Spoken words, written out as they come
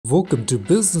Welcome to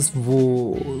Business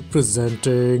War,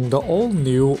 presenting the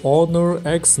all-new Honor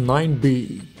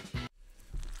X9B.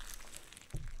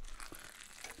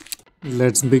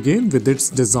 Let's begin with its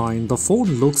design. The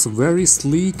phone looks very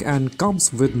sleek and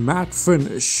comes with matte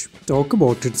finish. Talk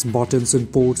about its buttons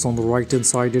and ports. On the right hand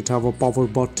side it have a power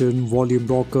button, volume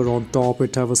rocker. On top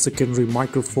it have a secondary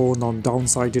microphone. On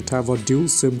downside it have a dual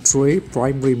SIM tray,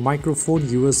 primary microphone,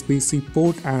 USB-C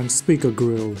port and speaker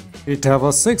grill. It have a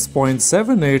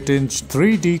 6.78-inch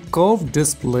 3D curved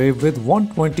display with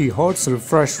 120Hz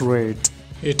refresh rate.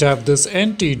 It have this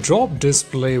anti-drop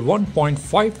display,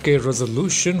 1.5K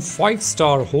resolution,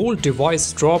 5-star whole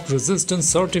device drop resistance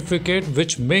certificate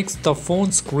which makes the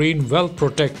phone screen well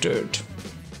protected.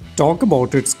 Talk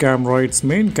about its camera. Its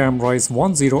main camera is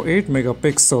 108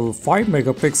 megapixel, 5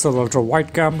 megapixel ultra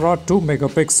wide camera, 2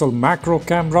 megapixel macro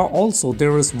camera. Also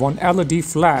there is one LED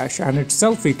flash and its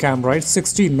selfie camera is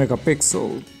 16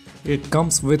 megapixel. It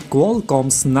comes with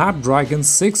Qualcomm Snapdragon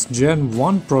 6 Gen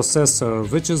 1 processor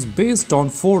which is based on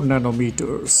 4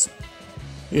 nanometers.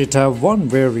 It have one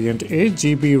variant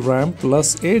 8GB RAM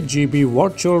plus 8GB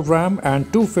virtual RAM and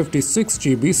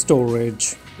 256GB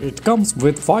storage. It comes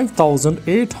with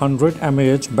 5800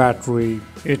 mAh battery.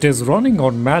 It is running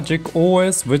on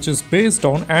MagicOS which is based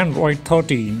on Android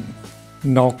 13.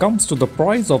 Now comes to the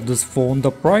price of this phone.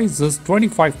 The price is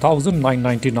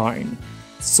 25,999.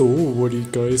 So what do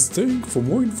you guys think? For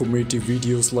more informative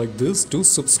videos like this, do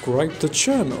subscribe the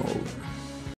channel.